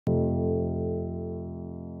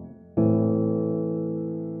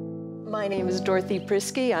My name is Dorothy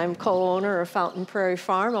Prisky. I'm co-owner of Fountain Prairie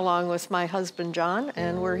Farm along with my husband John,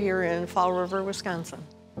 and we're here in Fall River, Wisconsin.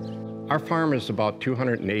 Our farm is about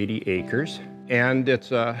 280 acres, and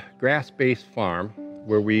it's a grass-based farm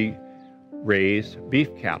where we raise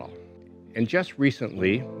beef cattle. And just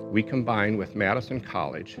recently, we combined with Madison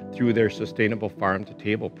College through their Sustainable Farm to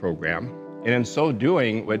Table program. And in so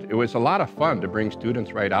doing, it was a lot of fun to bring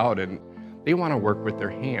students right out, and they want to work with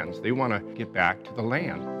their hands. They want to get back to the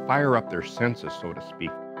land, fire up their senses, so to speak.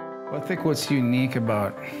 Well, I think what's unique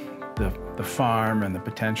about the farm and the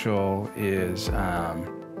potential is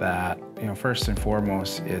that, first and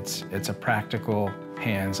foremost, it's a practical,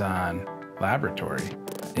 hands-on laboratory.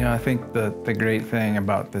 I think the great thing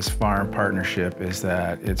about this farm partnership is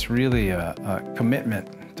that it's really a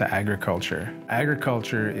commitment to agriculture.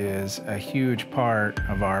 Agriculture is a huge part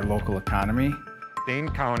of our local economy. Dane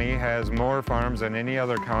County has more farms than any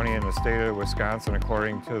other county in the state of Wisconsin,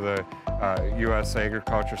 according to the U.S.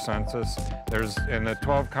 Agriculture Census. In the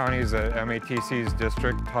 12 counties that MATC's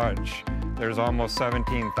district touch, there's almost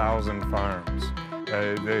 17,000 farms.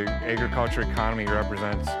 The agriculture economy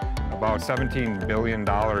represents about $17 billion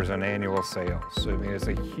in annual sales. I mean, it's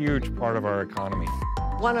a huge part of our economy.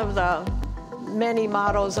 One of the many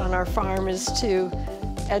mottos on our farm is to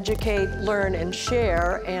educate, learn, and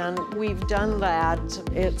share, and we've done that.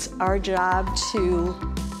 It's our job to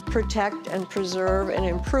protect and preserve and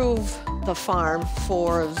improve the farm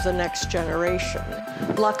for the next generation.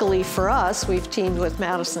 Luckily for us, we've teamed with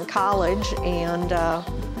Madison College, and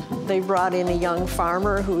they brought in a young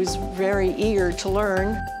farmer who's very eager to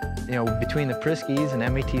learn. Between the Priskys and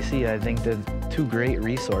MATC, I think they're two great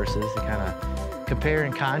resources to kind of compare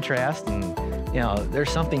and contrast, and there's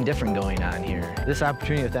something different going on here. This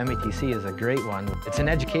opportunity with MATC is a great one. It's an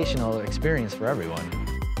educational experience for everyone.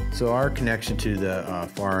 So our connection to the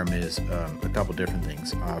farm is a couple different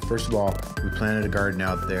things. First of all, we planted a garden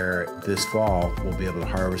out there. This fall, we'll be able to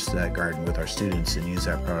harvest that garden with our students and use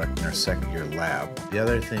that product in our second-year lab. The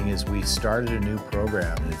other thing is we started a new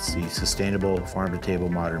program. It's the Sustainable Farm-to-Table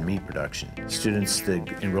Modern Meat Production. Students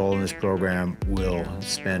that enroll in this program will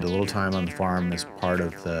spend a little time on the farm as part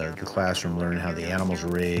of the classroom, learning how the animals are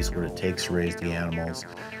raised, what it takes to raise the animals,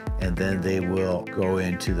 and then they will go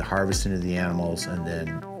into the harvesting of the animals and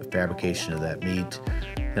then fabrication of that meat,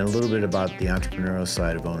 and a little bit about the entrepreneurial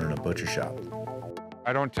side of owning a butcher shop.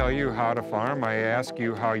 I don't tell you how to farm, I ask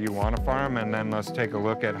you how you want to farm, and then let's take a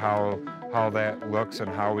look at how that looks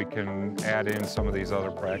and how we can add in some of these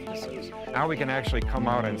other practices. Now we can actually come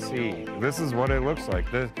out and see, this is what it looks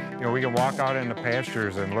like. We can walk out in the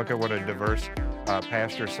pastures and look at what a diverse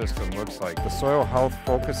pasture system looks like. The soil health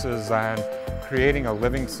focuses on creating a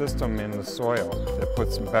living system in the soil that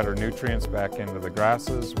puts some better nutrients back into the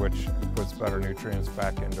grasses, which puts better nutrients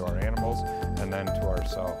back into our animals and then to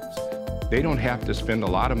ourselves. They don't have to spend a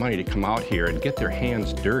lot of money to come out here and get their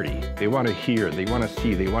hands dirty. They want to hear, they want to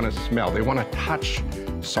see, they want to smell, they want to touch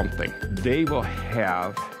something. They will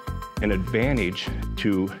have an advantage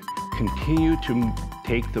to continue to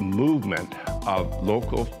take the movement of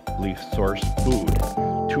locally sourced food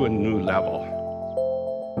to a new level.